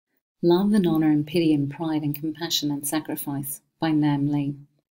Love and Honour and Pity and Pride and Compassion and Sacrifice by Nam Le.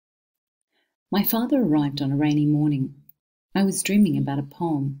 My father arrived on a rainy morning. I was dreaming about a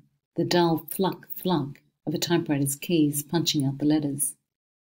poem, the dull thluck of a typewriter's keys punching out the letters.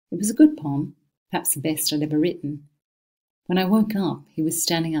 It was a good poem, perhaps the best I'd ever written. When I woke up, he was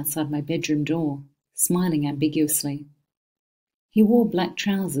standing outside my bedroom door, smiling ambiguously. He wore black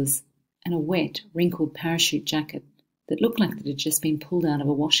trousers and a wet, wrinkled parachute jacket that looked like it had just been pulled out of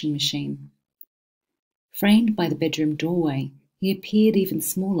a washing machine. Framed by the bedroom doorway, he appeared even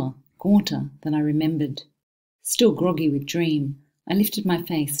smaller, gaunter than I remembered. Still groggy with dream, I lifted my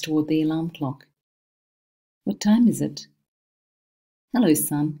face toward the alarm clock. "What time is it?" "Hello,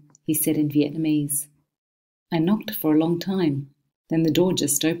 son," he said in Vietnamese. I knocked for a long time, then the door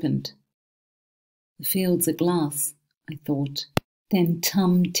just opened. The fields are glass, I thought. Then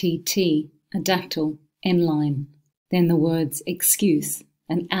tum-tee-tee, a dactyl, N-line. Then the words excuse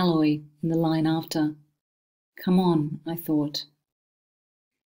and alloy in the line after. Come on, I thought.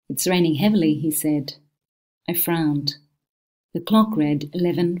 It's raining heavily, he said. I frowned. The clock read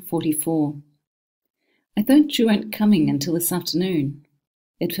 11:44. I thought you weren't coming until this afternoon.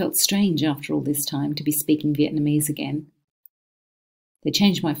 It felt strange after all this time to be speaking Vietnamese again. They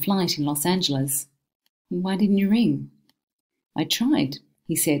changed my flight in Los Angeles. Why didn't you ring? I tried,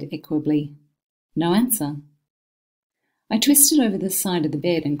 he said equably. No answer. I twisted over the side of the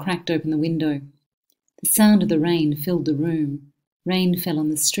bed and cracked open the window. The sound of the rain filled the room. Rain fell on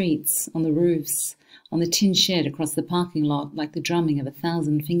the streets, on the roofs, on the tin shed across the parking lot like the drumming of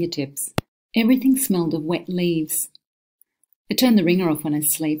 1,000 fingertips. Everything smelled of wet leaves. I turned the ringer off when I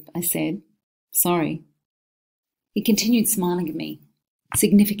sleep, I said. Sorry. He continued smiling at me,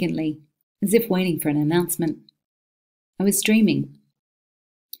 significantly, as if waiting for an announcement. I was dreaming.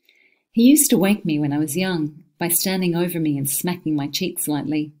 He used to wake me when I was young, by standing over me and smacking my cheeks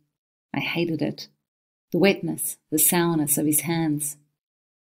lightly. I hated it. The wetness, the sourness of his hands.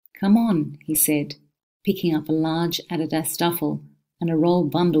 Come on, he said, picking up a large Adidas duffel and a roll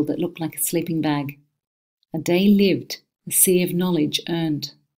bundle that looked like a sleeping bag. A day lived, a sea of knowledge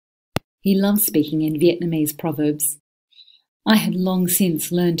earned. He loved speaking in Vietnamese proverbs. I had long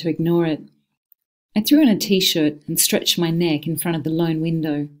since learned to ignore it. I threw on a t-shirt and stretched my neck in front of the lone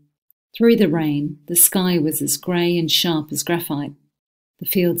window. Through the rain, the sky was as grey and sharp as graphite. The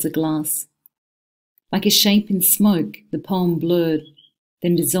fields are glass. Like a shape in smoke, the poem blurred,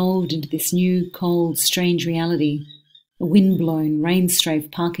 then dissolved into this new, cold, strange reality. A wind-blown,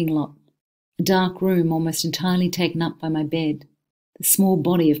 rain-strafed parking lot. A dark room almost entirely taken up by my bed. The small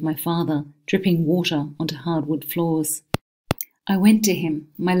body of my father, dripping water onto hardwood floors. I went to him,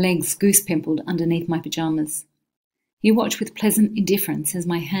 my legs goose-pimpled underneath my pyjamas. He watched with pleasant indifference as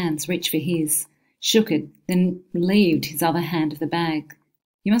my hands reached for his, shook it, then relieved his other hand of the bag.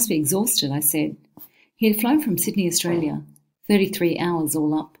 You must be exhausted, I said. He had flown from Sydney, Australia, 33 hours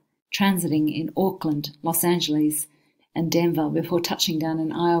all up, transiting in Auckland, Los Angeles, and Denver before touching down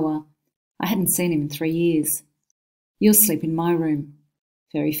in Iowa. I hadn't seen him in 3 years. You'll sleep in my room.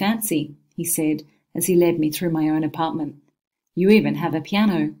 Very fancy, he said, as he led me through my own apartment. You even have a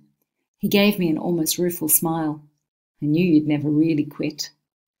piano. He gave me an almost rueful smile. I knew you'd never really quit.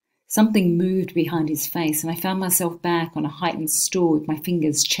 Something moved behind his face, and I found myself back on a heightened stool with my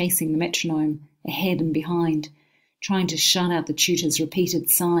fingers chasing the metronome, ahead and behind, trying to shut out the tutor's repeated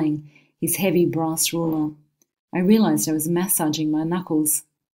sighing, his heavy brass ruler. I realised I was massaging my knuckles.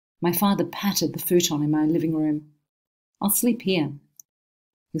 My father patted the futon in my living room. I'll sleep here.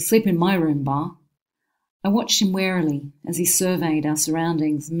 You'll sleep in my room, Ba. I watched him warily as he surveyed our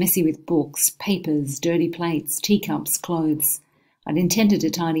surroundings, messy with books, papers, dirty plates, teacups, clothes. I'd intended to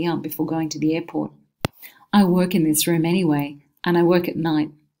tidy up before going to the airport. I work in this room anyway, and I work at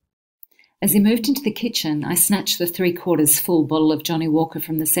night. As he moved into the kitchen, I snatched the 3/4 full bottle of Johnny Walker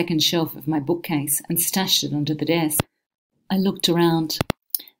from the second shelf of my bookcase and stashed it onto the desk. I looked around.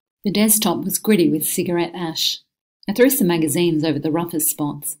 The desktop was gritty with cigarette ash. I threw some magazines over the roughest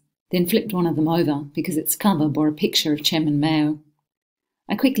spots, then flipped one of them over because its cover bore a picture of Chairman Mao.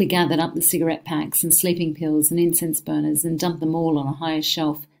 I quickly gathered up the cigarette packs and sleeping pills and incense burners and dumped them all on a higher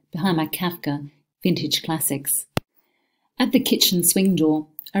shelf behind my Kafka vintage classics. At the kitchen swing door,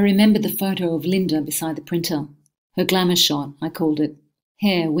 I remembered the photo of Linda beside the printer. Her glamour shot, I called it.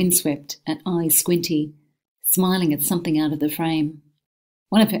 Hair windswept and eyes squinty, smiling at something out of the frame.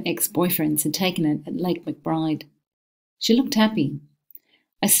 One of her ex-boyfriends had taken it at Lake McBride. She looked happy.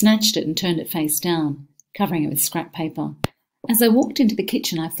 I snatched it and turned it face down, covering it with scrap paper. As I walked into the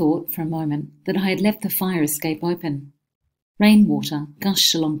kitchen, I thought, for a moment, that I had left the fire escape open. Rainwater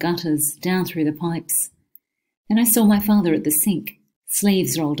gushed along gutters, down through the pipes. Then I saw my father at the sink,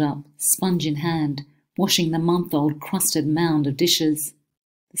 sleeves rolled up, sponge in hand, washing the month-old crusted mound of dishes.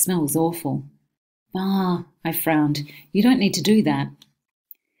 The smell was awful. "Bah," I frowned. "You don't need to do that."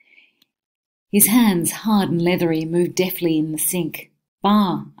 His hands, hard and leathery, moved deftly in the sink.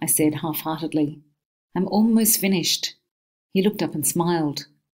 "Bah," I said half-heartedly. "I'm almost finished." He looked up and smiled.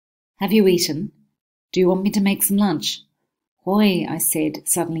 "Have you eaten? Do you want me to make some lunch?" "Hoy," I said,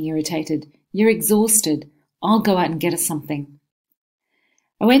 suddenly irritated. "You're exhausted. I'll go out and get us something."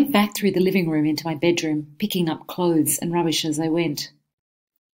 I went back through the living room into my bedroom, picking up clothes and rubbish as I went.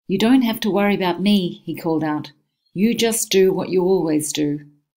 "You don't have to worry about me," he called out. "You just do what you always do."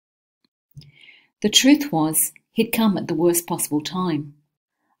 The truth was, he'd come at the worst possible time.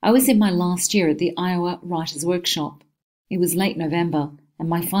 I was in my last year at the Iowa Writers' Workshop. It was late November, and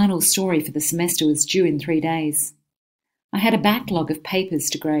my final story for the semester was due in 3 days. I had a backlog of papers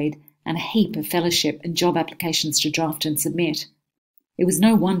to grade and a heap of fellowship and job applications to draft and submit. It was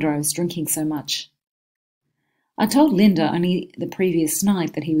no wonder I was drinking so much. I told Linda only the previous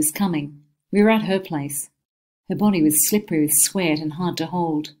night that he was coming. We were at her place. Her body was slippery with sweat and hard to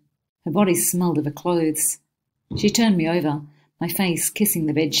hold. Her body smelled of her clothes. She turned me over, my face kissing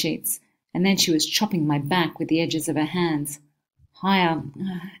the bedsheets, and then she was chopping my back with the edges of her hands. Higher,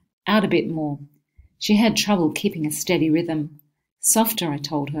 out a bit more. She had trouble keeping a steady rhythm. Softer, I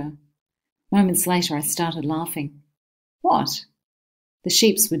told her. Moments later I started laughing. "What?" The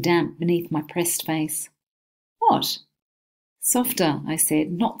sheets were damp beneath my pressed face. "What?" "Softer," I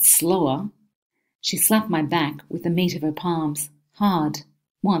said, "not slower." She slapped my back with the meat of her palms, hard,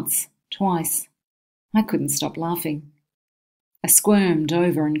 once, twice. I couldn't stop laughing. I squirmed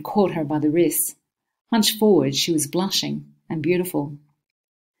over and caught her by the wrists. Hunched forward, she was blushing and beautiful.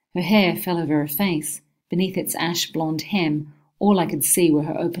 Her hair fell over her face. Beneath its ash-blonde hem, all I could see were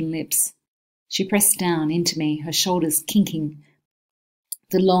her open lips. She pressed down into me, her shoulders kinking,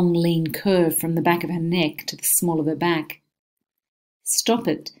 the long, lean curve from the back of her neck to the small of her back. "Stop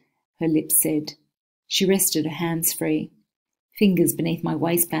it," her lips said. She rested her hands free. Fingers beneath my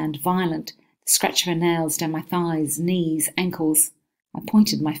waistband, violent, the scratch of her nails down my thighs, knees, ankles. I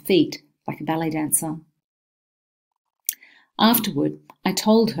pointed my feet like a ballet dancer. Afterward, I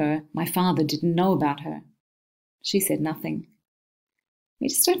told her my father didn't know about her. She said nothing. "We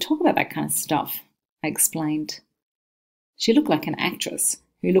just don't talk about that kind of stuff," I explained. She looked like an actress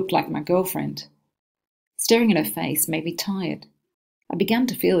who looked like my girlfriend. Staring at her face made me tired. I began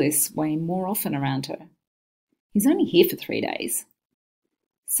to feel this way more often around her. He's only here for 3 days.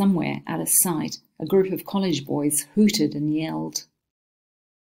 Somewhere, out of sight, a group of college boys hooted and yelled.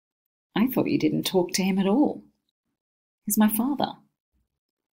 "I thought you didn't talk to him at all." "He's my father."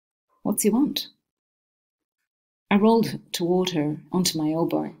 "What's he want?" I rolled toward her, onto my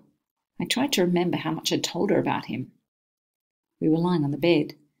elbow. I tried to remember how much I'd told her about him. We were lying on the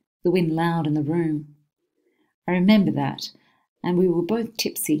bed, the wind loud in the room. I remember that, and we were both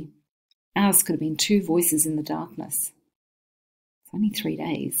tipsy. Ours could have been 2 voices in the darkness. "It's only 3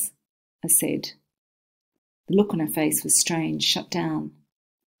 days," I said. The look on her face was strange, shut down.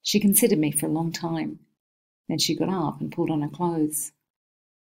 She considered me for a long time. Then she got up and pulled on her clothes.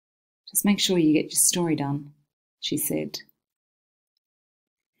 "Just make sure you get your story done," she said.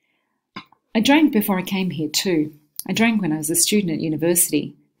 I drank before I came here too. I drank when I was a student at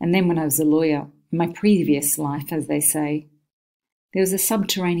university, and then when I was a lawyer, in my previous life, as they say. There was a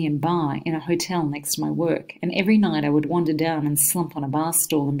subterranean bar in a hotel next to my work, and every night I would wander down and slump on a bar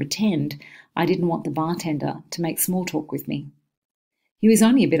stool and pretend I didn't want the bartender to make small talk with me. He was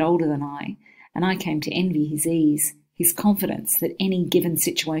only a bit older than I, and I came to envy his ease, his confidence that any given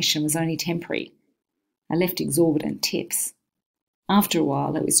situation was only temporary. I left exorbitant tips. After a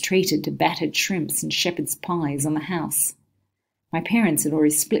while, I was treated to battered shrimps and shepherd's pies on the house. My parents had already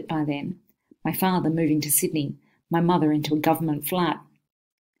split by then, my father moving to Sydney, my mother into a government flat.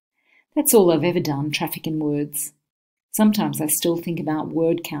 That's all I've ever done, traffic in words. Sometimes I still think about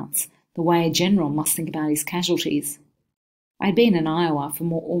word counts, the way a general must think about his casualties. I'd been in Iowa for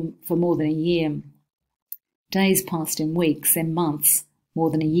more than a year. Days passed in weeks, then months, more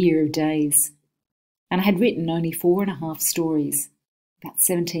than a year of days. And I had written only 4.5 stories, about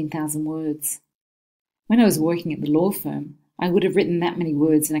 17,000 words. When I was working at the law firm, I would have written that many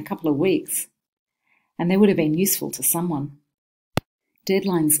words in a couple of weeks, and they would have been useful to someone.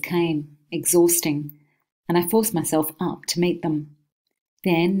 Deadlines came, exhausting, and I forced myself up to meet them.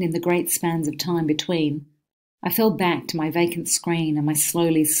 Then, in the great spans of time between, I fell back to my vacant screen and my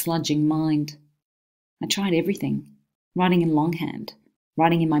slowly sludging mind. I tried everything, writing in longhand,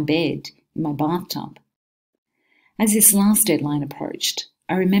 writing in my bed, in my bathtub. As this last deadline approached,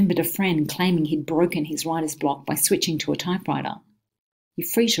 I remembered a friend claiming he'd broken his writer's block by switching to a typewriter. You're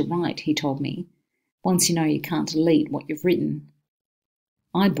free to write, he told me, once you know you can't delete what you've written.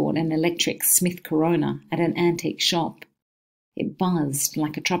 I bought an electric Smith Corona at an antique shop. It buzzed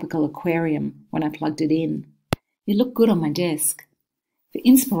like a tropical aquarium when I plugged it in. It looked good on my desk. For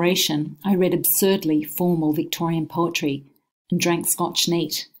inspiration, I read absurdly formal Victorian poetry and drank Scotch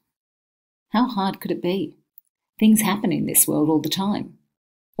neat. How hard could it be? Things happen in this world all the time.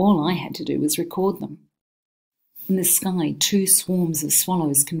 All I had to do was record them. In the sky, 2 swarms of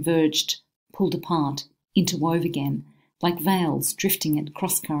swallows converged, pulled apart, interwove again, like veils drifting at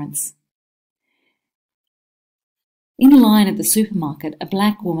cross-currents. In a line at the supermarket, a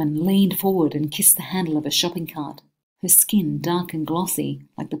black woman leaned forward and kissed the handle of a shopping cart, her skin dark and glossy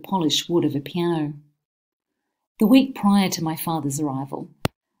like the polished wood of a piano. The week prior to my father's arrival,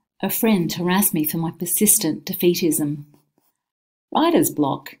 a friend harassed me for my persistent defeatism. Writer's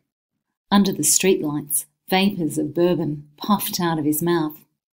block. Under the streetlights, vapours of bourbon puffed out of his mouth.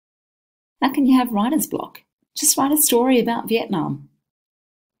 How can you have writer's block? Just write a story about Vietnam.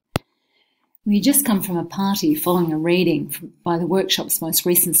 We had just come from a party following a reading by the workshop's most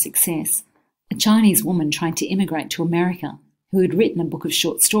recent success, a Chinese woman trying to immigrate to America who had written a book of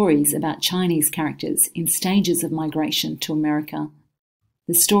short stories about Chinese characters in stages of migration to America.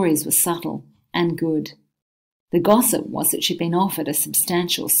 The stories were subtle and good. The gossip was that she'd been offered a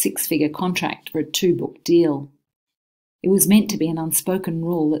substantial 6-figure contract for a 2-book deal. It was meant to be an unspoken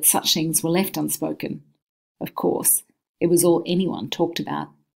rule that such things were left unspoken. Of course, it was all anyone talked about.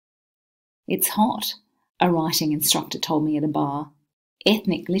 It's hot, a writing instructor told me at a bar.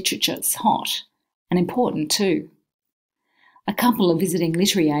 Ethnic literature's hot, and important too. A couple of visiting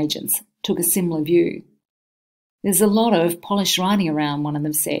literary agents took a similar view. There's a lot of polished writing around, one of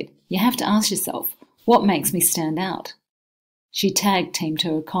them said. You have to ask yourself, what makes me stand out? She tag-teamed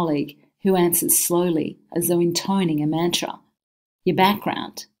to her colleague, who answered slowly, as though intoning a mantra. Your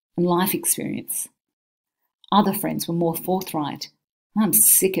background and life experience. Other friends were more forthright. I'm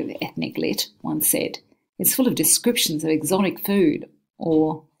sick of ethnic lit, one said. It's full of descriptions of exotic food.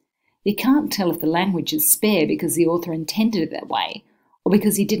 Or, you can't tell if the language is spare because the author intended it that way, or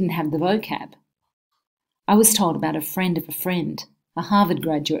because he didn't have the vocab. I was told about a friend of a friend, a Harvard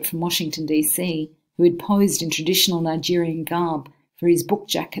graduate from Washington, D.C., who had posed in traditional Nigerian garb for his book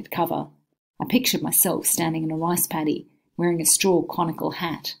jacket cover. I pictured myself standing in a rice paddy, wearing a straw conical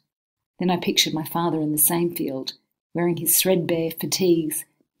hat. Then I pictured my father in the same field, wearing his threadbare fatigues,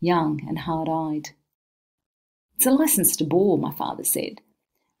 young and hard-eyed. It's a license to bore, my father said.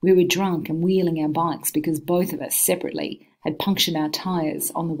 We were drunk and wheeling our bikes because both of us, separately, had punctured our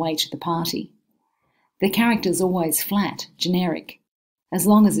tyres on the way to the party. The character's always flat, generic. As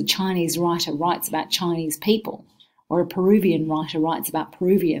long as a Chinese writer writes about Chinese people, or a Peruvian writer writes about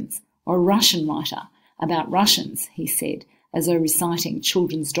Peruvians, or a Russian writer about Russians, he said, as though reciting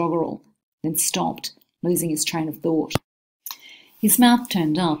children's doggerel, then stopped, losing his train of thought. His mouth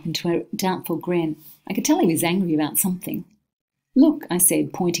turned up into a doubtful grin. I could tell he was angry about something. Look, I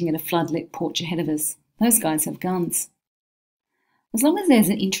said, pointing at a floodlit porch ahead of us. Those guys have guns. As long as there's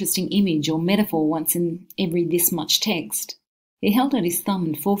an interesting image or metaphor once in every this much text. He held out his thumb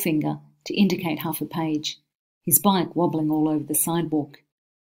and forefinger to indicate half a page, his bike wobbling all over the sidewalk.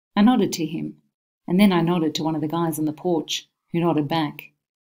 I nodded to him, and then I nodded to one of the guys on the porch, who nodded back.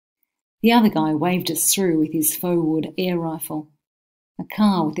 The other guy waved us through with his faux wood air rifle. A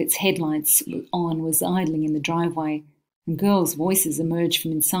car with its headlights on was idling in the driveway, and girls' voices emerged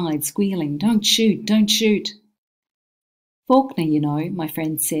from inside, squealing, "Don't shoot, don't shoot." Faulkner, you know, my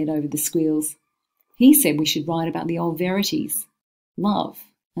friend said over the squeals. He said we should write about the old verities. Love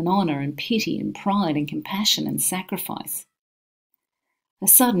and honour and pity and pride and compassion and sacrifice. A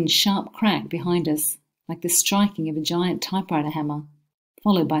sudden sharp crack behind us, like the striking of a giant typewriter hammer,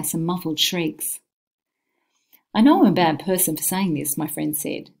 followed by some muffled shrieks. I know I'm a bad person for saying this, my friend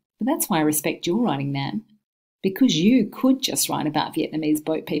said, but that's why I respect your writing, Nam. Because you could just write about Vietnamese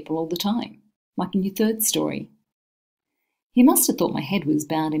boat people all the time, like in your third story. He must have thought my head was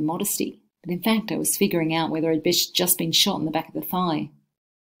bowed in modesty, but in fact I was figuring out whether I'd just been shot in the back of the thigh.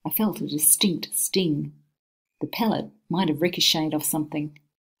 I felt a distinct sting. The pellet might have ricocheted off something.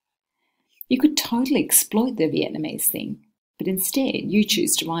 You could totally exploit the Vietnamese thing, but instead you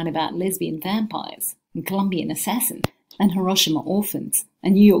choose to write about lesbian vampires and Colombian assassins and Hiroshima orphans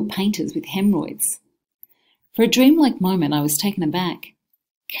and New York painters with hemorrhoids. For a dreamlike moment I was taken aback.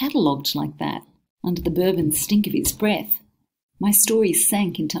 Catalogued like that, under the bourbon stink of his breath, my story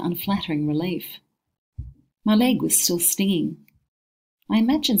sank into unflattering relief. My leg was still stinging. I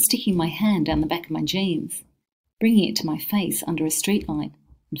imagined sticking my hand down the back of my jeans, bringing it to my face under a streetlight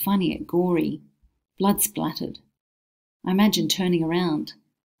and finding it gory, blood-splattered. I imagined turning around,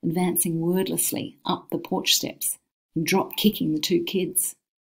 advancing wordlessly up the porch steps and drop-kicking the two kids.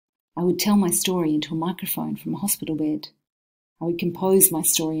 I would tell my story into a microphone from a hospital bed. I would compose my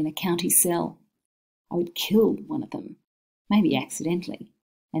story in a county cell. I would kill one of them, maybe accidentally,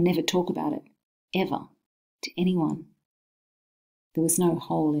 and never talk about it, ever, to anyone. There was no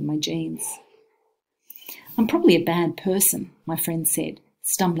hole in my genes. I'm probably a bad person, my friend said,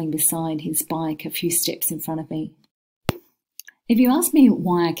 stumbling beside his bike a few steps in front of me. If you asked me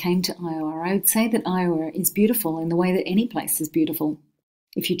why I came to Iowa, I would say that Iowa is beautiful in the way that any place is beautiful.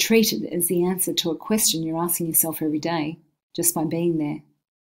 If you treat it as the answer to a question you're asking yourself every day, just by being there.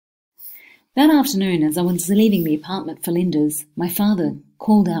 That afternoon, as I was leaving the apartment for Linda's, my father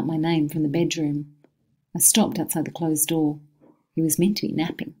called out my name from the bedroom. I stopped outside the closed door. He was meant to be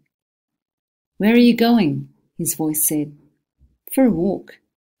napping. "Where are you going?" his voice said. "For a walk,"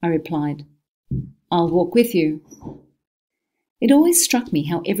 I replied. "I'll walk with you." It always struck me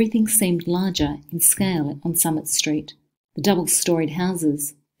how everything seemed larger in scale on Summit Street. The double-storied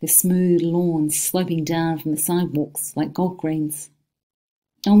houses, their smooth lawns sloping down from the sidewalks like golf greens.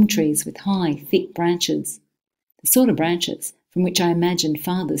 Elm trees with high, thick branches, the sort of branches from which I imagined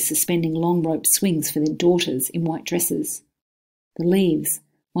fathers suspending long rope swings for their daughters in white dresses. The leaves,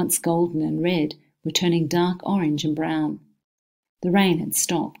 once golden and red, were turning dark orange and brown. The rain had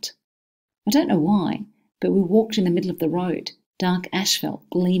stopped. I don't know why, but we walked in the middle of the road, dark asphalt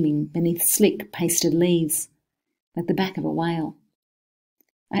gleaming beneath slick, pasted leaves, like the back of a whale.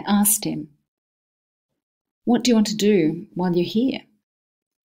 I asked him, "What do you want to do while you're here?"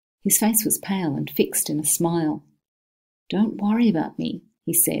 His face was pale and fixed in a smile. "Don't worry about me,"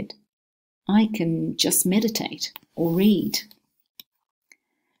 he said. "I can just meditate or read."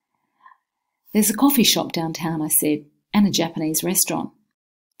 "There's a coffee shop downtown," I said, "and a Japanese restaurant."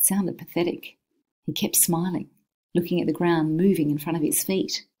 It sounded pathetic. He kept smiling, looking at the ground moving in front of his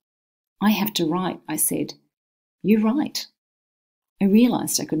feet. "I have to write," I said. "You write." I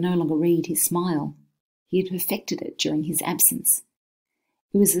realised I could no longer read his smile. He had perfected it during his absence.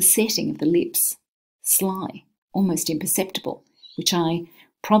 It was the setting of the lips, sly, almost imperceptible, which I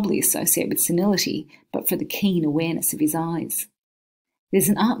probably associate with senility, but for the keen awareness of his eyes. "There's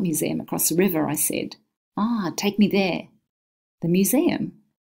an art museum across the river," I said. "Ah, take me there." "The museum?"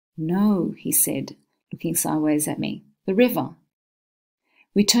 "No," he said, looking sideways at me. "The river."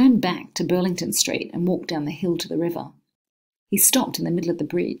 We turned back to Burlington Street and walked down the hill to the river. He stopped in the middle of the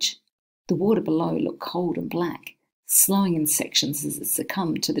bridge. The water below looked cold and black, slowing in sections as it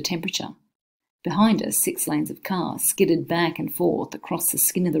succumbed to the temperature. Behind us, 6 lanes of cars skidded back and forth across the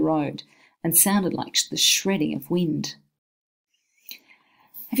skin of the road and sounded like the shredding of wind.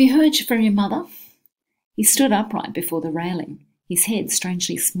 "Have you heard from your mother?" He stood upright before the railing, his head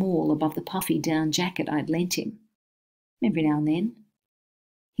strangely small above the puffy down jacket I'd lent him. "Every now and then."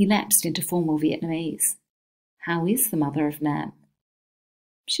 He lapsed into formal Vietnamese. "How is the mother of Nam?"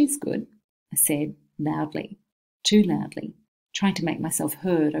 "She's good," I said, loudly, too loudly, trying to make myself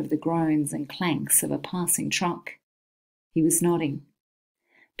heard over the groans and clanks of a passing truck. He was nodding.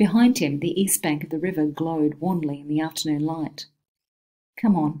 Behind him, the east bank of the river glowed wanly in the afternoon light.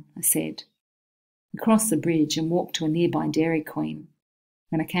 "Come on," I said. We crossed the bridge and walked to a nearby Dairy Queen.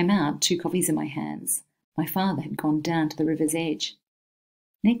 When I came out, 2 coffees in my hands, my father had gone down to the river's edge.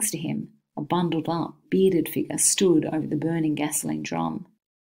 Next to him, a bundled-up, bearded figure stood over the burning gasoline drum.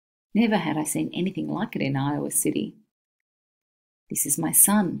 Never had I seen anything like it in Iowa City. "This is my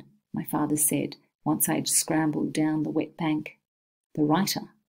son," my father said, once I had scrambled down the wet bank. "The writer."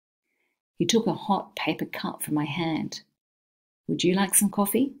 He took a hot paper cup from my hand. "Would you like some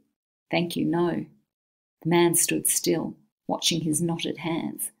coffee?" "Thank you, no." The man stood still, watching his knotted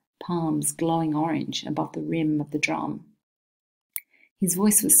hands, palms glowing orange above the rim of the drum. His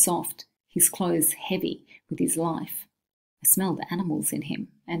voice was soft, his clothes heavy with his life. I smelled the animals in him,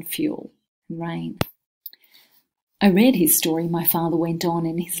 and fuel, and rain. I read his story, my father went on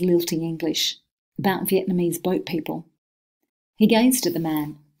in his lilting English, about Vietnamese boat people. He gazed at the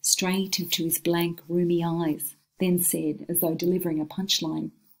man, straight into his blank, rheumy eyes, then said, as though delivering a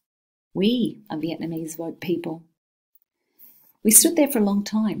punchline, "We are Vietnamese boat people." We stood there for a long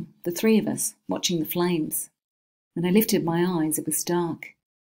time, the 3 of us, watching the flames. When I lifted my eyes, it was dark.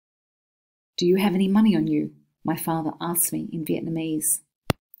 "Do you have any money on you?" my father asked me in Vietnamese.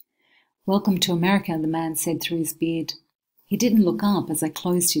 "Welcome to America," the man said through his beard. He didn't look up as I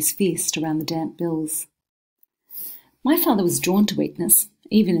closed his fist around the damp bills. My father was drawn to weakness,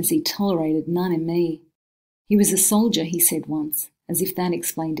 even as he tolerated none in me. He was a soldier, he said once, as if that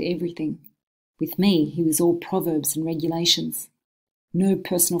explained everything. With me, he was all proverbs and regulations. No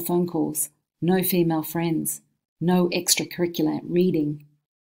personal phone calls, no female friends, no extracurricular reading.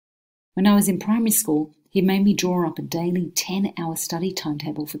 When I was in primary school, he made me draw up a daily 10-hour study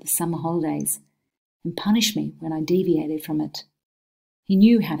timetable for the summer holidays and punish me when I deviated from it. He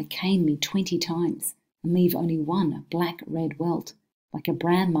knew how to cane me 20 times and leave only one black-red welt, like a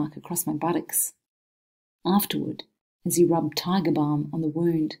brand mark across my buttocks. Afterward, as he rubbed tiger balm on the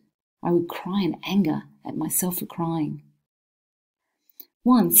wound, I would cry in anger at myself for crying.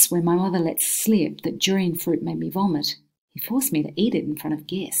 Once, when my mother let slip that durian fruit made me vomit, he forced me to eat it in front of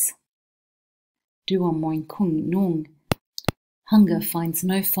guests. Duan moin kung nung. Hunger finds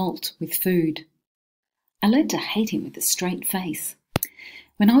no fault with food. I learned to hate him with a straight face.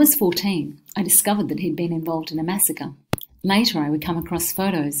 When I was 14, I discovered that he'd been involved in a massacre. Later, I would come across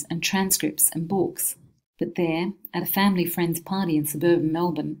photos and transcripts and books. But there, at a family friend's party in suburban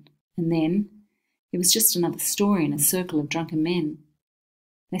Melbourne, and then, it was just another story in a circle of drunken men.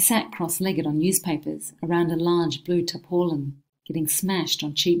 They sat cross-legged on newspapers around a large blue tarpaulin, getting smashed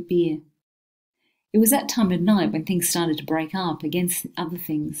on cheap beer. It was that time of night when things started to break up against other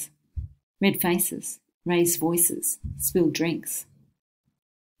things. Red faces, raised voices, spilled drinks.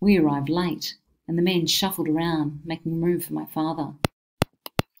 We arrived late, and the men shuffled around, making room for my father.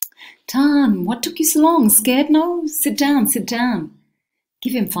 "Tan, what took you so long? Scared, no? Sit down, sit down.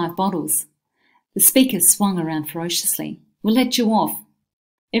 Give him 5 bottles. The speaker swung around ferociously. We'll let you off.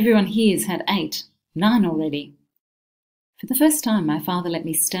 Everyone here's had 8, 9 already. For the first time, my father let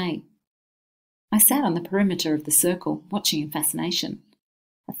me stay. I sat on the perimeter of the circle, watching in fascination.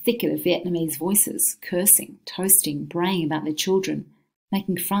 A thicket of Vietnamese voices, cursing, toasting, braying about their children,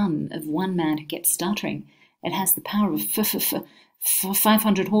 making fun of one man who kept stuttering. It has the power of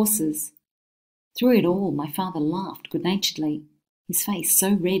 500 horses. Through it all, my father laughed good-naturedly, his face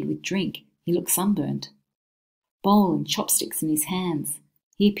so red with drink he looked sunburnt. Bowl and chopsticks in his hands,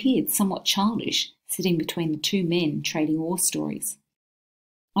 he appeared somewhat childish, sitting between the 2 men trading war stories.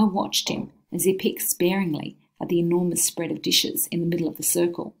 I watched him as he picked sparingly at the enormous spread of dishes in the middle of the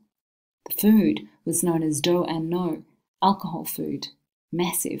circle. The food was known as do an no, alcohol food,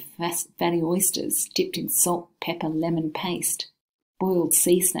 massive, fatty oysters dipped in salt, pepper, lemon paste, boiled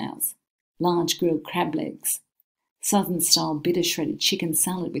sea snails, large grilled crab legs, southern-style bitter shredded chicken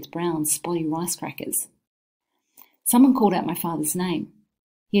salad with brown, spotty rice crackers. Someone called out my father's name.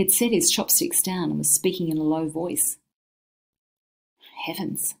 He had set his chopsticks down and was speaking in a low voice.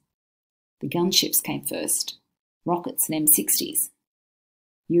 Heavens! The gunships came first, rockets and M60s.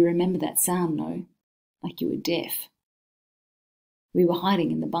 You remember that sound, no? Like you were deaf. We were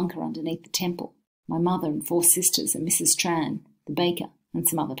hiding in the bunker underneath the temple, my mother and 4 sisters and Mrs. Tran, the baker, and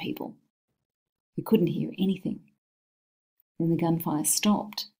some other people. We couldn't hear anything. Then the gunfire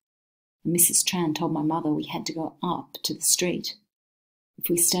stopped, and Mrs. Tran told my mother we had to go up to the street. If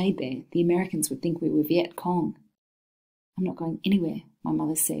we stayed there, the Americans would think we were Viet Cong. I'm not going anywhere, my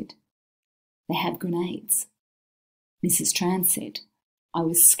mother said. They have grenades. Mrs. Tran said, I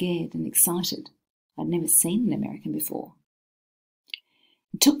was scared and excited. I'd never seen an American before.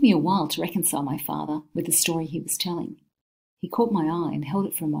 It took me a while to reconcile my father with the story he was telling. He caught my eye and held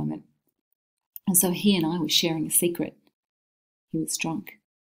it for a moment, and so he and I were sharing a secret. He was drunk.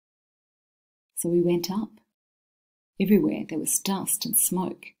 So we went up. Everywhere there was dust and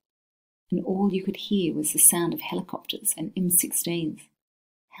smoke, and all you could hear was the sound of helicopters and M16s,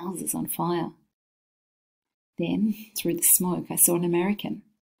 houses on fire. Then, through the smoke, I saw an American.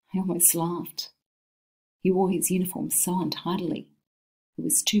 I almost laughed. He wore his uniform so untidily. It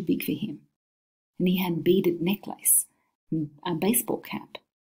was too big for him, and he had a beaded necklace and a baseball cap.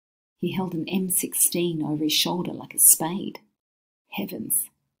 He held an M16 over his shoulder like a spade. Heavens!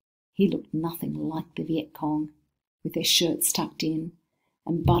 He looked nothing like the Viet Cong, with their shirts tucked in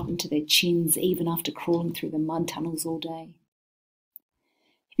and buttoned to their chins even after crawling through the mud tunnels all day.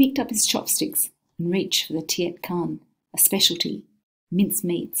 He picked up his chopsticks and reached for the Tiet Kan, a specialty, mince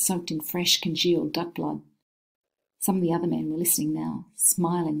meat soaked in fresh congealed duck blood. Some of the other men were listening now,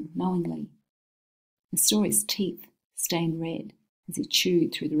 smiling knowingly. I saw his teeth stain red as he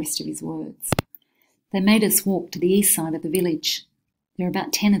chewed through the rest of his words. They made us walk to the east side of the village. There were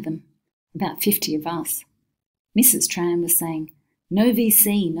about 10 of them, about 50 of us. Mrs. Tran was saying, no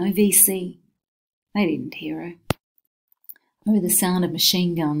VC, no VC. They didn't hear her. Over the sound of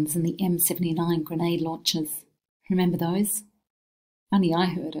machine guns and the M79 grenade launchers. Remember those? Only I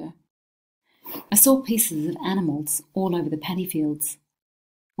heard her. I saw pieces of animals all over the paddy fields.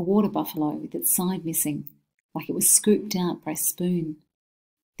 A water buffalo with its side missing, like it was scooped out by a spoon.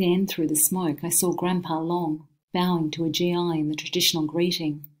 Then, through the smoke, I saw Grandpa Long bowing to a GI in the traditional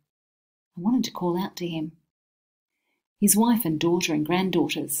greeting. I wanted to call out to him. His wife and daughter and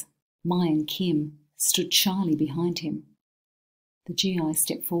granddaughters, Mai and Kim, stood shyly behind him. The GI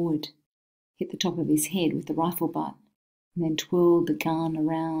stepped forward, hit the top of his head with the rifle butt, and then twirled the gun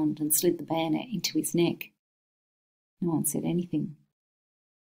around and slid the bayonet into his neck. No one said anything.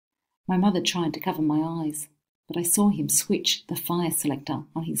 My mother tried to cover my eyes, but I saw him switch the fire selector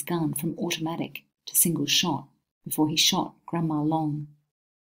on his gun from automatic to single shot before he shot Grandma Long.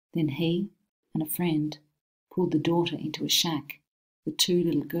 Then he and a friend pulled the daughter into a shack, the two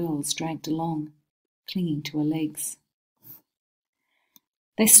little girls dragged along, clinging to her legs.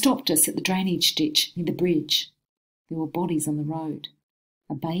 They stopped us at the drainage ditch near the bridge. There were bodies on the road.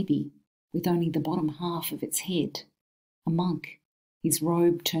 A baby with only the bottom half of its head. A monk, his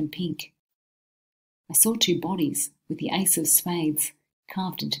robe turned pink. I saw two bodies with the ace of spades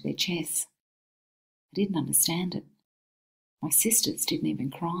carved into their chests. I didn't understand it. My sisters didn't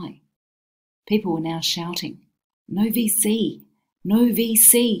even cry. People were now shouting, "No VC! No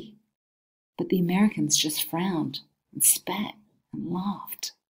VC!" But the Americans just frowned and spat and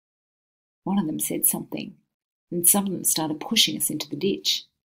laughed. One of them said something, then some of them started pushing us into the ditch.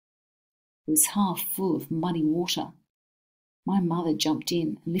 It was half full of muddy water. My mother jumped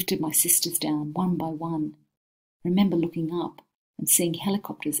in and lifted my sisters down one by one. I remember looking up and seeing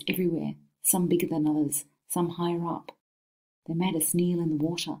helicopters everywhere, some bigger than others, some higher up. They made us kneel in the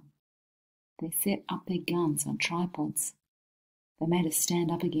water. They set up their guns on tripods. They made us stand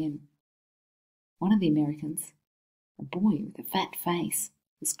up again. One of the Americans, a boy with a fat face,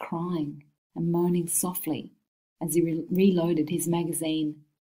 was crying and moaning softly as he reloaded his magazine.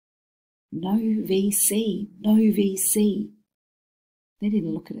 "No VC, no VC." They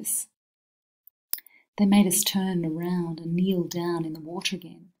didn't look at us. They made us turn around and kneel down in the water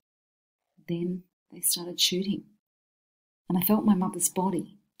again. Then they started shooting, and I felt my mother's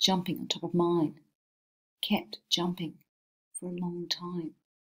body jumping on top of mine. Kept jumping for a long time.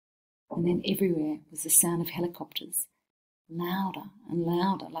 And then everywhere was the sound of helicopters, louder and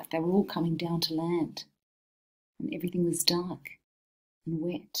louder, like they were all coming down to land. And everything was dark and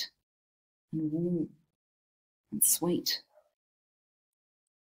wet and warm and sweet.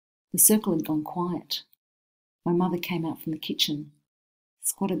 The circle had gone quiet. My mother came out from the kitchen,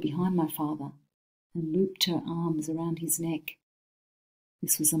 squatted behind my father, and looped her arms around his neck.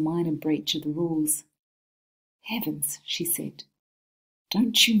 This was a minor breach of the rules. "Heavens," she said,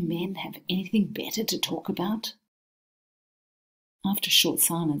 "don't you men have anything better to talk about?" After a short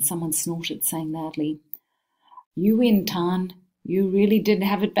silence, someone snorted, saying loudly, "You win, Tan. You really did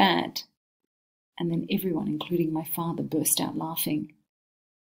have it bad." And then everyone, including my father, burst out laughing.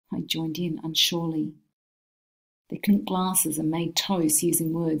 I joined in unsurely. They clinked glasses and made toast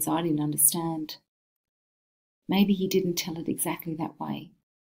using words I didn't understand. Maybe he didn't tell it exactly that way.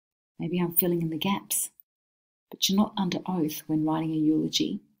 Maybe I'm filling in the gaps. But you're not under oath when writing a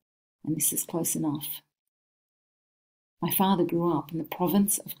eulogy, and this is close enough. My father grew up in the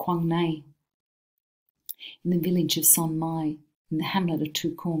province of Quang Ngai, in the village of Son Mai, in the hamlet of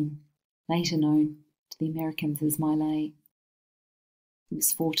Tu Kung, later known to the Americans as My Lai. He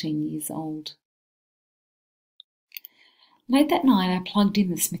was 14 years old. Late that night, I plugged in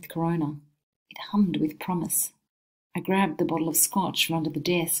the Smith Corona. It hummed with promise. I grabbed the bottle of scotch from under the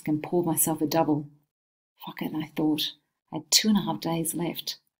desk and poured myself a double. Fuck it, I thought. I had 2.5 days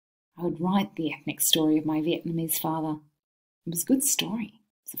left. I would write the ethnic story of my Vietnamese father. It was a good story.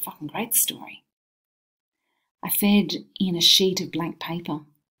 It was a fucking great story. I fed in a sheet of blank paper.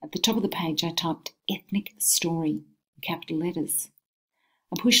 At the top of the page, I typed "ethnic story" in capital letters.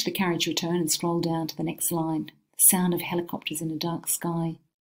 I pushed the carriage return and scrolled down to the next line, the sound of helicopters in a dark sky.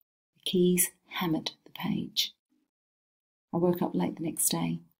 The keys hammered the page. I woke up late the next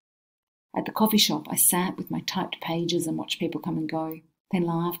day. At the coffee shop, I sat with my typed pages and watched people come and go, then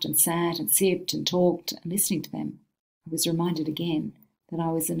laughed and sat and sipped and talked, and listening to them, I was reminded again that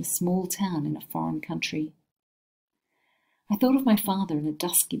I was in a small town in a foreign country. I thought of my father in a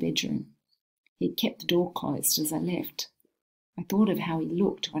dusky bedroom. He had kept the door closed as I left. I thought of how he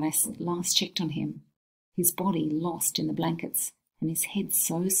looked when I last checked on him, his body lost in the blankets and his head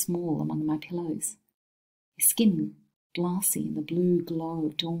so small among my pillows, his skin glassy in the blue glow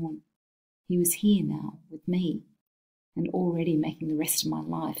of dawn. He was here now with me, and already making the rest of my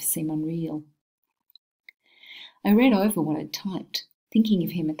life seem unreal. I read over what I'd typed, thinking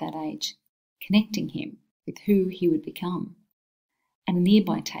of him at that age, connecting him with who he would become. At a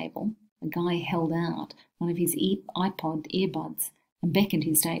nearby table, a guy held out one of his iPod earbuds and beckoned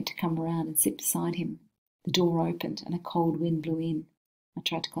his date to come around and sit beside him. The door opened and a cold wind blew in. I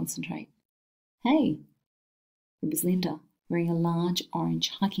tried to concentrate. "Hey!" It was Linda, wearing a large orange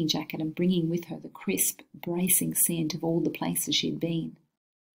hiking jacket and bringing with her the crisp, bracing scent of all the places she had been.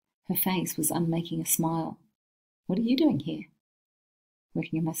 Her face was unmaking a smile. "What are you doing here?"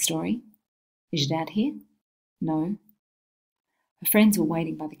 "Working on my story." "Is your dad here?" "No." Her friends were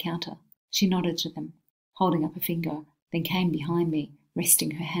waiting by the counter. She nodded to them, holding up a finger, then came behind me,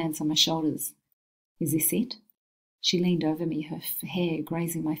 resting her hands on my shoulders. "Is this it?" She leaned over me, her hair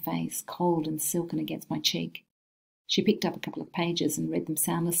grazing my face, cold and silken against my cheek. She picked up a couple of pages and read them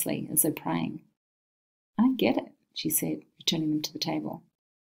soundlessly, as though praying. "I don't get it," she said, returning them to the table.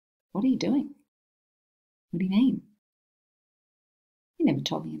 "What are you doing?" "What do you mean?" "You never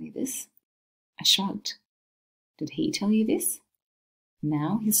told me any of this." I shrugged. "Did he tell you this?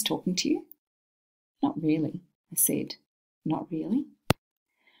 Now he's talking to you?" "Not really," I said. "Not really?"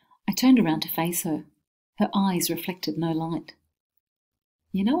 I turned around to face her. Her eyes reflected no light.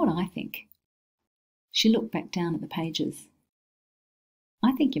 "You know what I think?" She looked back down at the pages.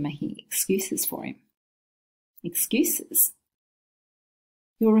 "I think you're making excuses for him." "Excuses?"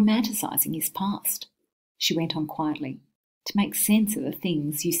 "You're romanticizing his past," she went on quietly, "to make sense of the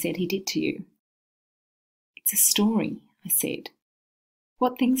things you said he did to you." "It's a story," I said.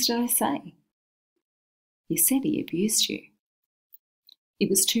 "What things did I say?" "You said he abused you." It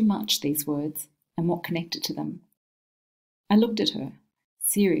was too much, these words, and what connected to them. I looked at her,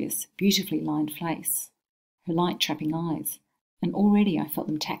 serious, beautifully lined face, her light-trapping eyes, and already I felt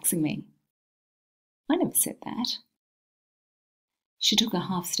them taxing me. "I never said that." She took a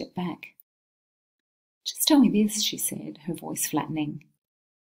half-step back. "Just tell me this," she said, her voice flattening.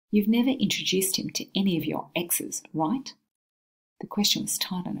 "You've never introduced him to any of your exes, right?" The question was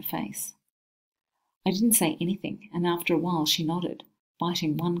tight on her face. I didn't say anything, and after a while she nodded,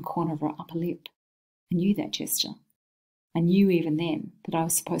 biting one corner of her upper lip. I knew that gesture. I knew even then that I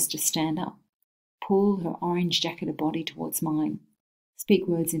was supposed to stand up, pull her orange-jacketed body towards mine, speak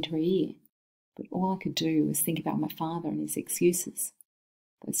words into her ear, but all I could do was think about my father and his excuses,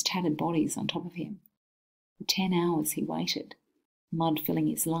 those tattered bodies on top of him. For 10 hours he waited, mud filling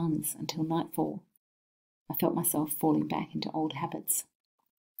his lungs until nightfall. I felt myself falling back into old habits.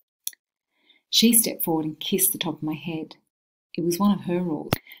 She stepped forward and kissed the top of my head. It was one of her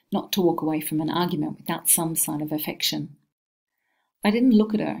rules, not to walk away from an argument without some sign of affection. I didn't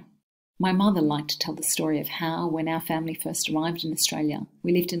look at her. My mother liked to tell the story of how, when our family first arrived in Australia,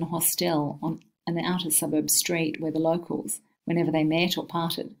 we lived in a hostel on an outer suburb street where the locals, whenever they met or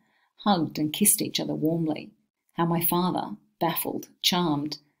parted, hugged and kissed each other warmly. How my father, baffled,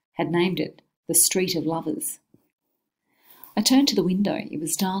 charmed, had named it the Street of Lovers. I turned to the window. It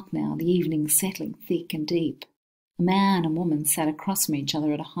was dark now, the evening settling thick and deep. A man and woman sat across from each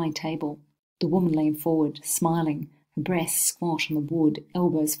other at a high table. The woman leaned forward, smiling, her breasts squat on the wood,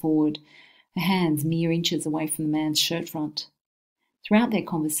 elbows forward, her hands mere inches away from the man's shirt front. Throughout their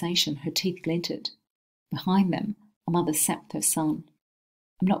conversation, her teeth glinted. Behind them, a mother sat with her son.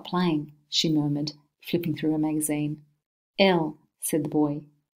 "I'm not playing," she murmured, flipping through her magazine. "Elle," said the boy.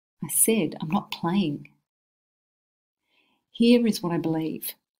 I said, "I'm not playing." Here is what I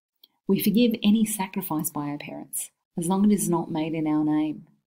believe. We forgive any sacrifice by our parents, as long as it is not made in our name.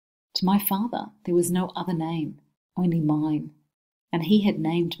 To my father, there was no other name, only mine, and he had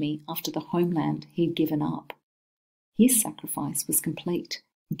named me after the homeland he had given up. His sacrifice was complete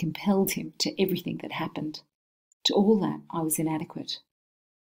and compelled him to everything that happened. To all that, I was inadequate.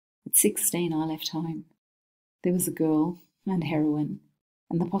 At 16, I left home. There was a girl and heroin,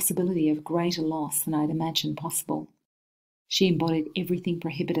 and the possibility of greater loss than I had imagined possible. She embodied everything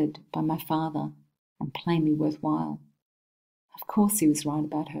prohibited by my father and plainly worthwhile. Of course he was right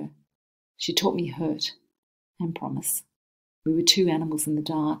about her. She taught me hurt and promise. We were two animals in the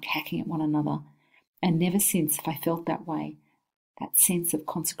dark, hacking at one another, and never since have I felt that way, that sense of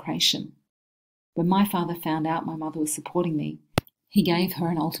consecration. When my father found out my mother was supporting me, he gave her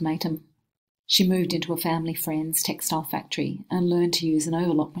an ultimatum. She moved into a family friend's textile factory and learned to use an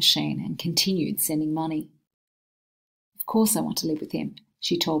overlock machine and continued sending money. "Of course I want to live with him,"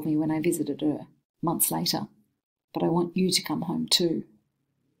 she told me when I visited her, months later. "But I want you to come home too."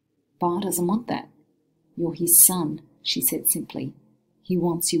 "Pa doesn't want that." "You're his son," she said simply. "He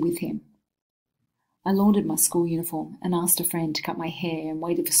wants you with him." I laundered my school uniform and asked a friend to cut my hair and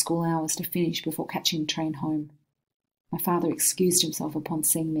waited for school hours to finish before catching the train home. My father excused himself upon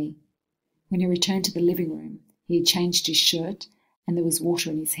seeing me. When he returned to the living room, he had changed his shirt and there was water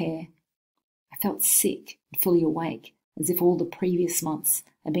in his hair. I felt sick and fully awake, as if all the previous months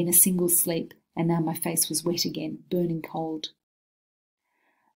had been a single sleep and now my face was wet again, burning cold.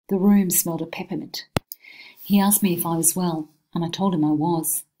 The room smelled of peppermint. He asked me if I was well, and I told him I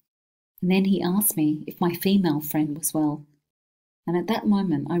was. And then he asked me if my female friend was well. And at that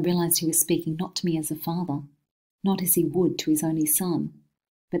moment I realized he was speaking not to me as a father, not as he would to his only son,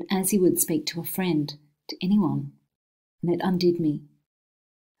 but as he would speak to a friend, to anyone, and it undid me.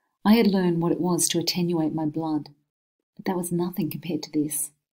 I had learned what it was to attenuate my blood, but that was nothing compared to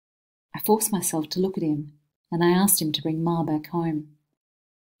this. I forced myself to look at him, and I asked him to bring Ma back home.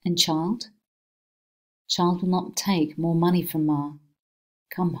 And Child? Child will not take more money from Ma.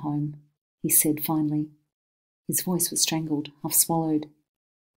 Come home, he said finally. His voice was strangled, half swallowed.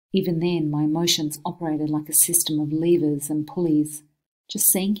 Even then, my emotions operated like a system of levers and pulleys. Just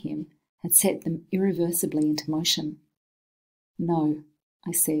seeing him had set them irreversibly into motion. No,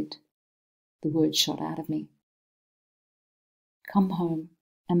 I said. The word shot out of me. Come home,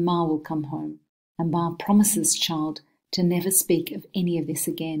 and Ma will come home, and Ma promises, Child, to never speak of any of this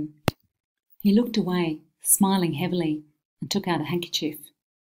again. He looked away, smiling heavily, and took out a handkerchief.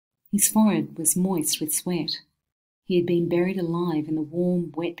 His forehead was moist with sweat. He had been buried alive in the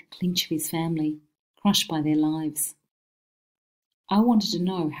warm, wet clinch of his family, crushed by their lives. I wanted to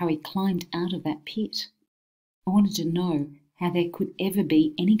know how he climbed out of that pit. I wanted to know how there could ever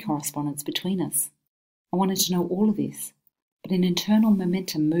be any correspondence between us. I wanted to know all of this, but an internal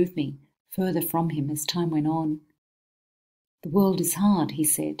momentum moved me further from him as time went on. The world is hard, he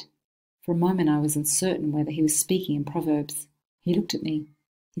said. For a moment I was uncertain whether he was speaking in proverbs. He looked at me,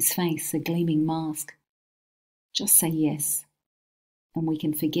 his face a gleaming mask. Just say yes, and we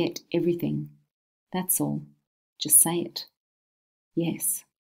can forget everything. That's all. Just say it. Yes.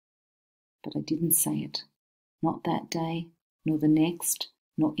 But I didn't say it. Not that day, nor the next,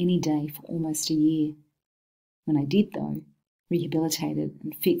 nor any day for almost a year. When I did, though, rehabilitated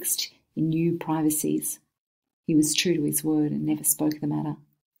and fixed in new privacies, he was true to his word and never spoke of the matter.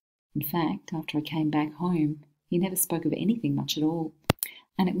 In fact, after I came back home, he never spoke of anything much at all.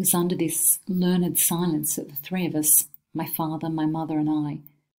 And it was under this learned silence that the three of us, my father, my mother and I,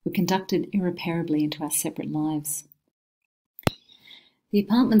 were conducted irreparably into our separate lives. The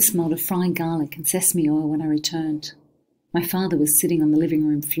apartment smelled of fried garlic and sesame oil when I returned. My father was sitting on the living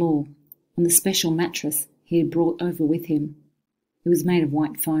room floor, on the special mattress he had brought over with him. It was made of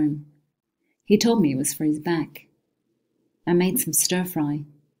white foam. He told me it was for his back. I made some stir-fry.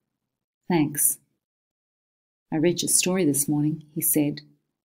 Thanks. I read your story this morning, he said,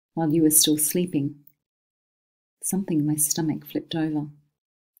 while you were still sleeping. Something in my stomach flipped over.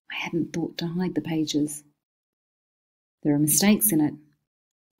 I hadn't thought to hide the pages. There are mistakes in it.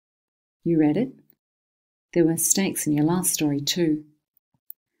 You read it? There were mistakes in your last story too.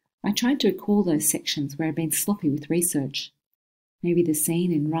 I tried to recall those sections where I'd been sloppy with research. Maybe the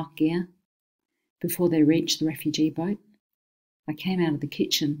scene in Rock Gear, before they reached the refugee boat. I came out of the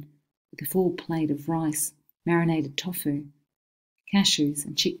kitchen with a full plate of rice, marinated tofu, cashews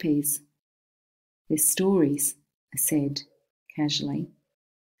and chickpeas. They're stories, I said, casually.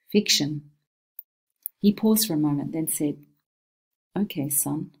 Fiction. He paused for a moment, then said, Okay,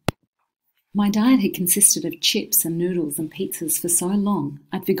 son. My diet had consisted of chips and noodles and pizzas for so long,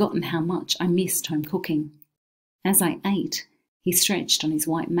 I'd forgotten how much I missed home cooking. As I ate, he stretched on his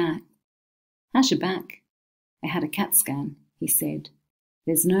white mat. How's your back? I had a CAT scan, he said.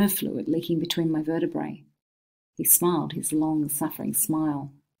 There's nerve fluid leaking between my vertebrae. He smiled his long, suffering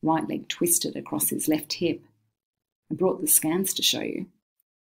smile, right leg twisted across his left hip. I brought the scans to show you.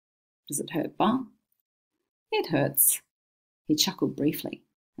 Does it hurt, Ba? It hurts. He chuckled briefly,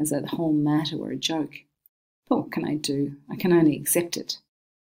 as though the whole matter were a joke. But what can I do? I can only accept it.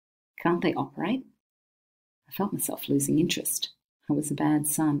 Can't they operate? I felt myself losing interest. I was a bad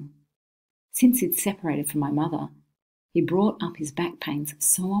son. Since he'd separated from my mother, he brought up his back pains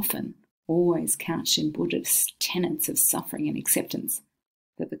so often, always couched in Buddhist tenets of suffering and acceptance,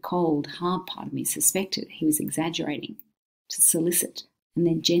 that the cold, hard part of me suspected he was exaggerating, to solicit and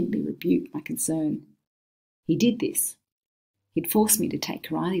then gently rebuke my concern. He did this. He'd forced me to take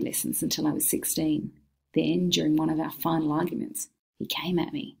karate lessons until I was 16. Then, during one of our final arguments, he came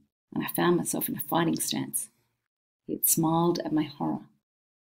at me, and I found myself in a fighting stance. He had smiled at my horror.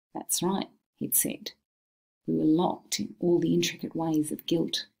 That's right, he'd said. We were locked in all the intricate ways of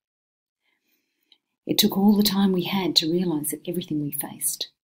guilt. It took all the time we had to realise that everything we faced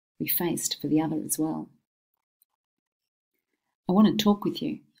for the other as well. I want to talk with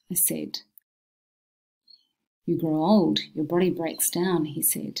you, I said. You grow old, your body breaks down, he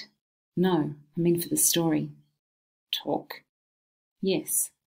said. No, I mean for the story. Talk? Yes.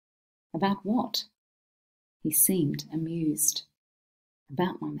 About what? He seemed amused.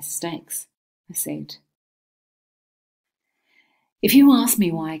 About my mistakes, I said. If you asked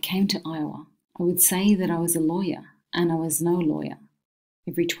me why I came to Iowa, I would say that I was a lawyer, and I was no lawyer.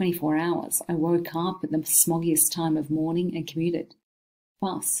 Every 24 hours, I woke up at the smoggiest time of morning and commuted.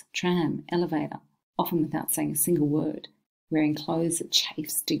 Bus, tram, elevator, often without saying a single word, wearing clothes that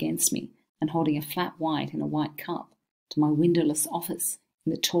chafed against me and holding a flat white in a white cup to my windowless office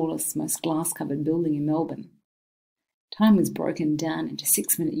in the tallest, most glass-covered building in Melbourne. Time was broken down into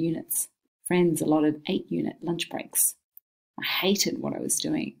 6-minute units. Friends allotted 8-unit lunch breaks. I hated what I was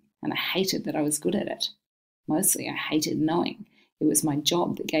doing, and I hated that I was good at it. Mostly I hated knowing it was my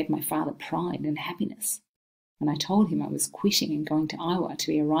job that gave my father pride and happiness. When I told him I was quitting and going to Iowa to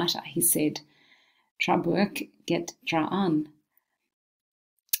be a writer, he said, "Tra work, get tra an."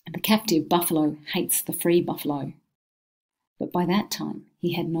 The captive buffalo hates the free buffalo. But by that time,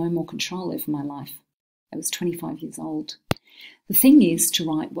 he had no more control over my life. I was 25 years old. The thing is to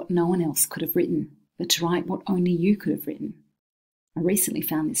write what no one else could have written, but to write what only you could have written. I recently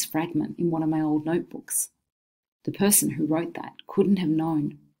found this fragment in one of my old notebooks. The person who wrote that couldn't have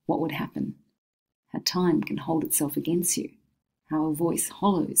known what would happen, how time can hold itself against you, how a voice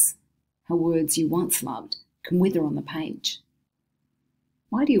hollows, how words you once loved can wither on the page.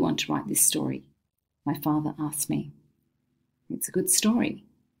 "Why do you want to write this story?" my father asked me. "It's a good story,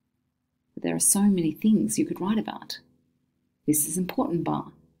 but there are so many things you could write about. This is important,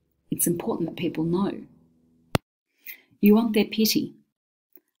 Bar. It's important that people know. You want their pity."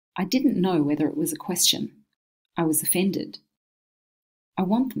 I didn't know whether it was a question. I was offended. "I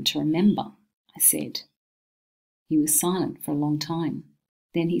want them to remember," I said. He was silent for a long time.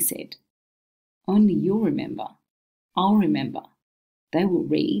 Then he said, "Only you'll remember. I'll remember. They will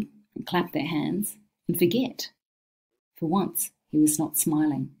read and clap their hands and forget." For once, he was not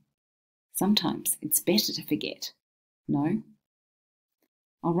smiling. "Sometimes it's better to forget. No?"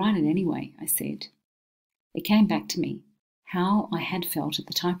 "I'll write it anyway," I said. It came back to me, how I had felt at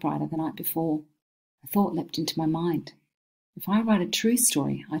the typewriter the night before. A thought leapt into my mind. "If I write a true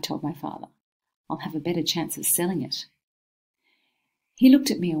story," I told my father, "I'll have a better chance of selling it." He looked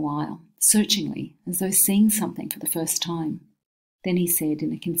at me a while, searchingly, as though seeing something for the first time. Then he said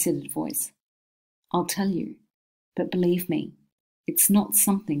in a considered voice, "I'll tell you, but believe me, it's not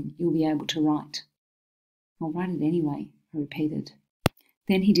something you'll be able to write." "I'll write it anyway," I repeated.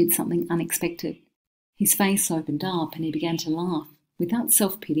 Then he did something unexpected. His face opened up and he began to laugh, without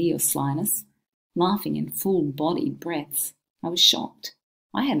self-pity or slyness, laughing in full-bodied breaths. I was shocked.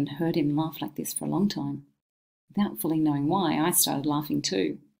 I hadn't heard him laugh like this for a long time. Without fully knowing why, I started laughing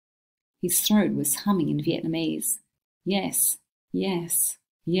too. His throat was humming in Vietnamese. Yes, yes,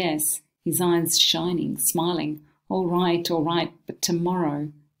 yes, his eyes shining, smiling. All right, but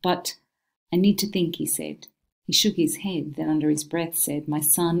tomorrow. But I need to think," he said. He shook his head, then under his breath said, "My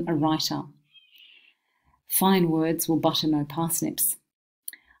son, a writer. Fine words will butter no parsnips."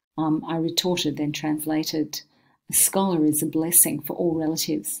 I retorted, then translated, "A scholar is a blessing for all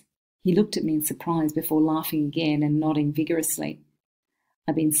relatives." He looked at me in surprise before laughing again and nodding vigorously.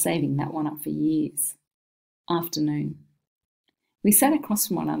 I've been saving that one up for years. Afternoon. We sat across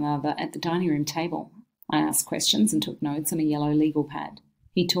from one another at the dining room table. I asked questions and took notes on a yellow legal pad.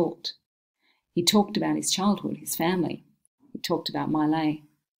 He talked. He talked about his childhood, his family. He talked about Miley.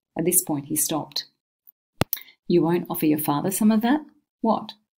 At this point he stopped. "You won't offer your father some of that?"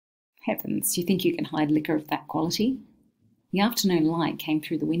 "What?" "Heavens, do you think you can hide liquor of that quality?" The afternoon light came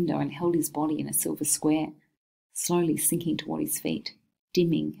through the window and held his body in a silver square, slowly sinking toward his feet,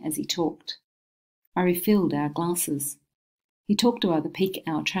 dimming as he talked. I refilled our glasses. He talked about the peak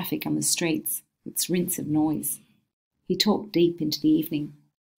hour traffic on the streets, its rinse of noise. He talked deep into the evening.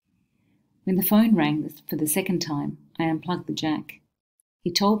 When the phone rang for the second time, I unplugged the jack.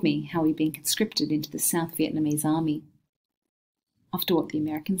 He told me how he'd been conscripted into the South Vietnamese army. "After what the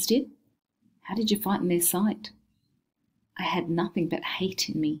Americans did? How did you fight in their sight?" "I had nothing but hate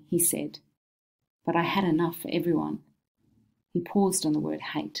in me," he said. "But I had enough for everyone." He paused on the word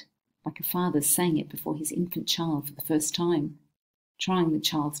hate, like a father saying it before his infant child for the first time, trying the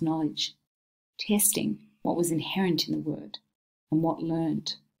child's knowledge, testing what was inherent in the word and what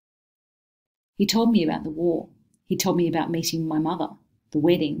learned. He told me about the war. He told me about meeting my mother, the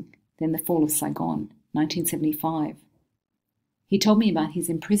wedding, then the fall of Saigon, 1975. He told me about his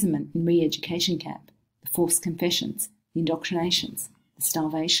imprisonment in re-education camp, the forced confessions, the indoctrinations, the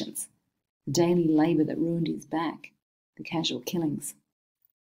starvations, the daily labour that ruined his back, the casual killings.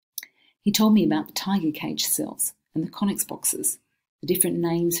 He told me about the tiger cage cells and the Connex boxes, the different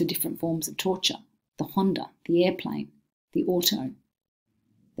names for different forms of torture, the Honda, the airplane, the auto.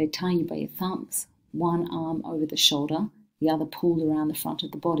 They tie you by your thumbs, one arm over the shoulder, the other pulled around the front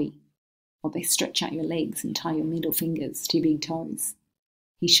of the body, or they stretch out your legs and tie your middle fingers to your big toes.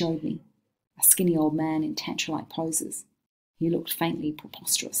 He showed me, a skinny old man in tantra-like poses. He looked faintly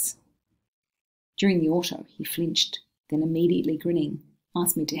preposterous. During the auto, he flinched, then immediately grinning,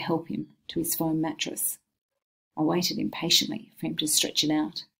 asked me to help him to his foam mattress. I waited impatiently for him to stretch it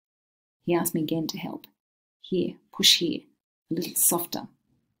out. He asked me again to help. Here, push here, a little softer.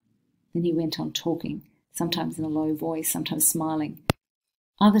 Then he went on talking, sometimes in a low voice, sometimes smiling.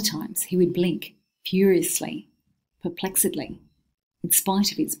 Other times he would blink, furiously, perplexedly. In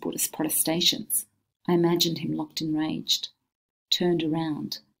spite of his Buddhist protestations, I imagined him locked enraged, turned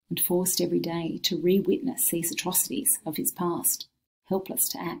around, and forced every day to re-witness these atrocities of his past, helpless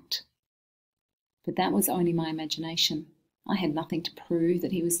to act. But that was only my imagination. I had nothing to prove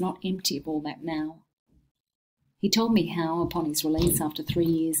that he was not empty of all that now. He told me how, upon his release after 3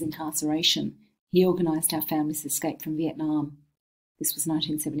 years incarceration, he organised our family's escape from Vietnam. This was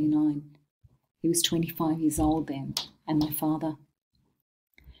 1979. He was 25 years old then, and my father.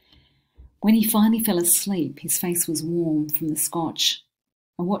 When he finally fell asleep, his face was warm from the scotch.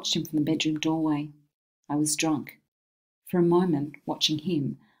 I watched him from the bedroom doorway. I was drunk. For a moment, watching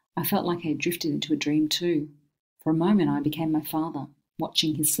him, I felt like I had drifted into a dream too. For a moment I became my father,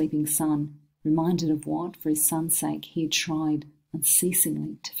 watching his sleeping son, reminded of what, for his son's sake, he had tried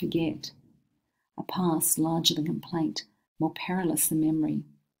unceasingly to forget. A past larger than complaint, more perilous than memory.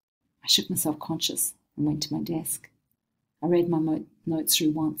 I shook myself conscious and went to my desk. I read my notes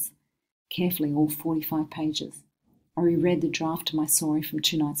through once, carefully all 45 pages. I reread the draft of my story from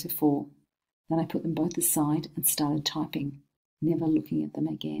 2 nights before. Then I put them both aside and started typing, never looking at them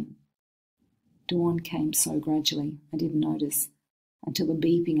again. Dawn came so gradually I didn't notice, until the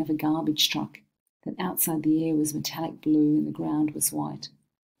beeping of a garbage truck, that outside the air was metallic blue and the ground was white.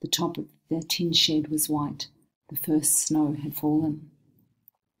 The top of the tin shed was white. The first snow had fallen.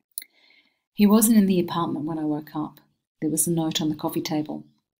 He wasn't in the apartment when I woke up. There was a note on the coffee table.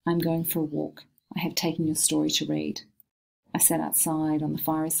 I'm going for a walk. I have taken your story to read. I sat outside on the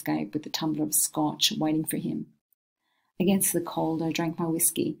fire escape with a tumbler of scotch, waiting for him. Against the cold, I drank my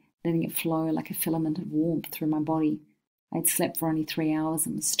whiskey, letting it flow like a filament of warmth through my body. I had slept for only 3 hours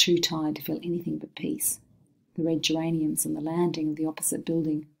and was too tired to feel anything but peace. The red geraniums on the landing of the opposite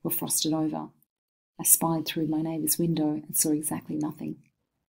building were frosted over. I spied through my neighbour's window and saw exactly nothing.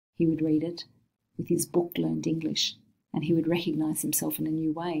 He would read it, with his book-learned English, and he would recognise himself in a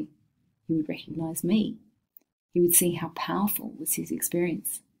new way. He would recognise me. He would see how powerful was his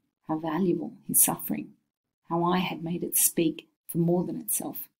experience, how valuable his suffering, how I had made it speak for more than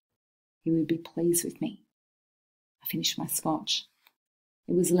itself. He would be pleased with me. I finished my scotch.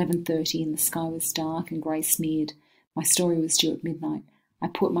 It was 11:30 and the sky was dark and grey-smeared. My story was due at midnight. I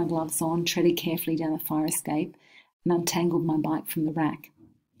put my gloves on, treaded carefully down the fire escape, and untangled my bike from the rack.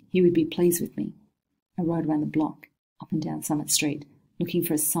 He would be pleased with me. I rode around the block, up and down Summit Street, looking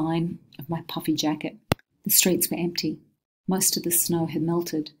for a sign of my puffy jacket. The streets were empty. Most of the snow had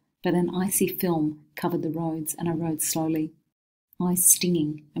melted, but an icy film covered the roads, and I rode slowly. Eyes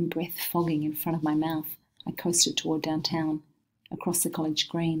stinging and breath fogging in front of my mouth, I coasted toward downtown, across the college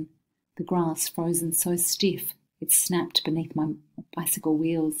green, the grass frozen so stiff it snapped beneath my bicycle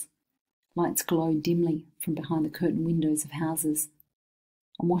wheels. Lights glowed dimly from behind the curtained windows of houses.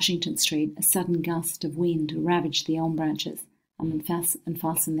 On Washington Street, a sudden gust of wind ravaged the elm branches and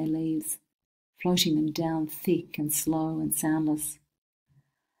unfastened their leaves, floating them down thick and slow and soundless.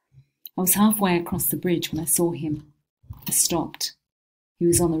 I was halfway across the bridge when I saw him. I stopped. He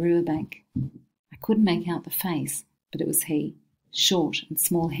was on the riverbank. I couldn't make out the face, but it was he, short and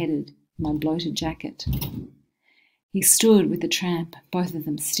small-headed, in my bloated jacket. He stood with the tramp, both of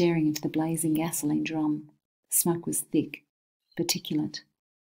them staring into the blazing gasoline drum. The smoke was thick, particulate.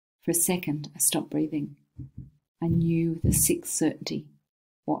 For a second, I stopped breathing. I knew with a sick certainty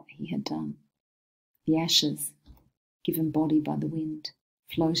what he had done. The ashes, given body by the wind,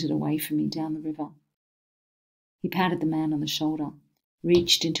 floated away from me down the river. He patted the man on the shoulder,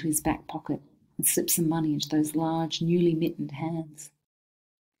 reached into his back pocket, and slipped some money into those large, newly mittened hands.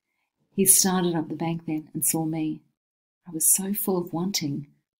 He started up the bank then and saw me. I was so full of wanting,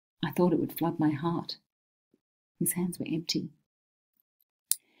 I thought it would flood my heart. His hands were empty.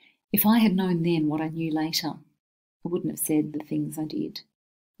 If I had known then what I knew later, I wouldn't have said the things I did.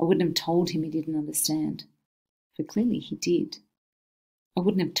 I wouldn't have told him he didn't understand, for clearly he did. I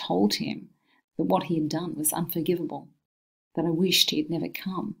wouldn't have told him that what he had done was unforgivable, that I wished he had never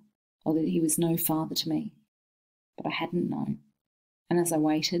come, or that he was no father to me. But I hadn't known, and as I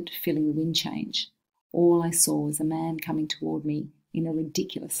waited, feeling the wind change, all I saw was a man coming toward me in a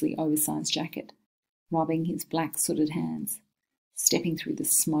ridiculously oversized jacket, rubbing his black sooted hands, stepping through the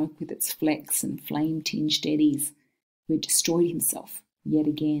smoke with its flecks and flame-tinged eddies, who had destroyed himself yet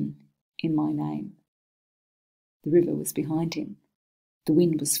again in my name. The river was behind him. The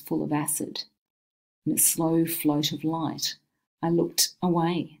wind was full of acid. In a slow float of light, I looked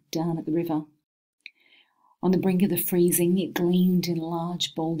away down at the river. On the brink of the freezing, it gleamed in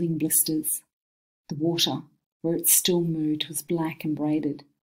large, balding blisters. The water, where it still moved, was black and braided,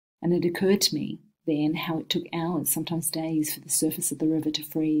 and it occurred to me then how it took hours, sometimes days, for the surface of the river to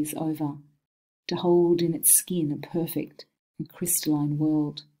freeze over, to hold in its skin a perfect and crystalline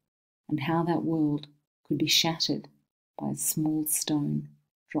world, and how that world could be shattered by a small stone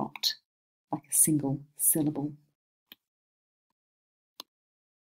dropped like a single syllable.